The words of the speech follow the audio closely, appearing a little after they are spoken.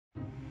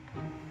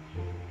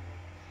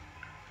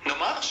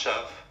ומה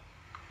עכשיו?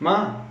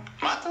 מה?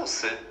 מה אתה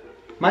עושה?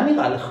 מה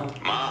נראה לך?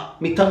 מה?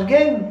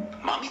 מתארגן.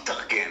 מה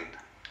מתארגן?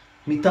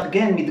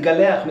 מתארגן,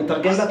 מתגלח,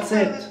 מתארגן מה לצאת.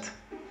 זאת אומרת?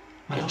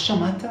 מה, לא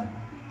שמעת?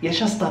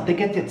 יש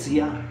אסטרטגיית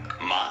יציאה.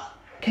 מה?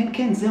 כן,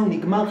 כן, זהו,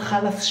 נגמר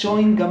חלאס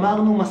שוין,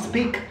 גמרנו,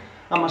 מספיק.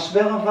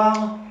 המשבר עבר.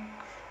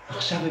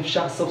 עכשיו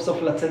אפשר סוף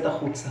סוף לצאת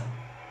החוצה.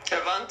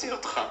 הבנתי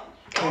אותך.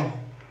 כן.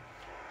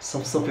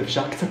 סוף סוף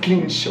אפשר קצת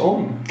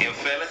לנשום.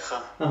 יפה לך.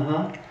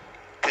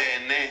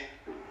 תהנה.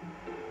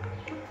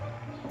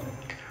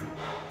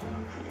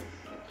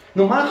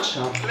 נו, מה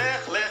עכשיו?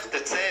 לך,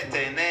 תצא,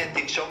 תהנה,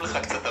 תנשום לך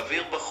קצת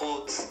אוויר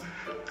בחוץ.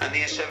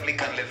 אני אשב לי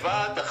כאן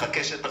לבד,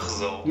 אחכה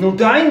שתחזור. נו,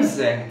 די עם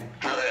זה.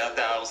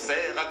 אתה עושה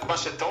רק מה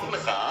שטוב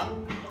לך, אה?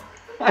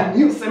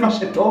 אני עושה מה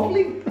שטוב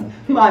לי?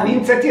 מה, אני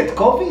המצאתי את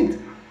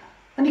קוביד?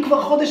 אני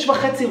כבר חודש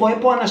וחצי רואה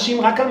פה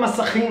אנשים רק על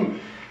מסכים.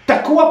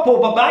 תקוע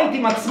פה בבית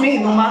עם עצמי,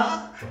 נו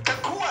מה?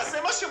 תקוע, זה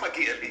מה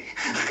שמגיע לי.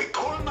 אחרי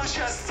כל מה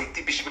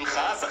שעשיתי בשבילך,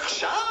 אז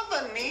עכשיו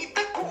אני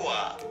תקוע.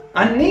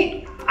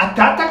 אני?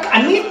 אתה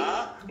אני?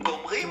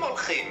 גומרים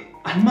הולכים.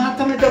 על מה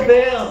אתה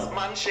מדבר?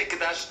 הזמן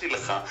שהקדשתי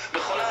לך,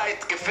 בכל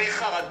ההתקפי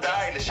חרדה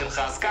האלה שלך,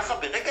 אז ככה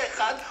ברגע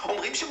אחד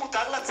אומרים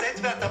שמותר לצאת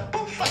ואתה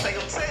פוף, אתה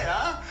יוצא,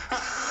 אה?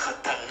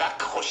 אתה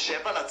רק חושב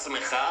על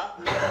עצמך?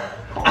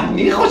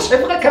 אני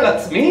חושב רק על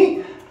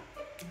עצמי?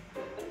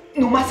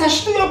 נו, מה זה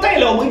השטויות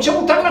האלה? אומרים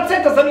שמותר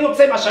לצאת, אז אני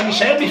יוצא. מה, שאני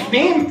אשאר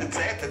בפנים?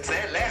 תצא,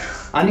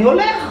 לך. אני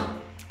הולך.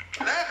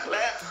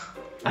 לך.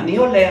 אני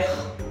הולך.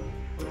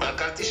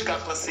 רק אל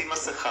תשכח לשים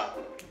מסכה.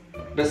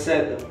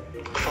 בסדר.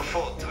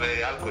 כפפות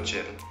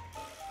ואלכוג'ל.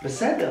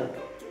 בסדר.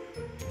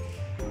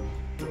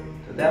 אתה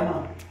יודע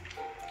מה?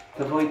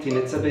 תבוא איתי,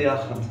 נצא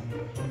ביחד.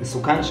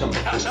 מסוכן שם.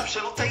 עכשיו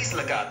שלא תעיז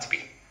לגעת בי.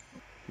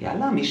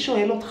 יאללה, מי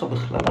שואל אותך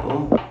בכלל?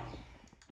 בוא.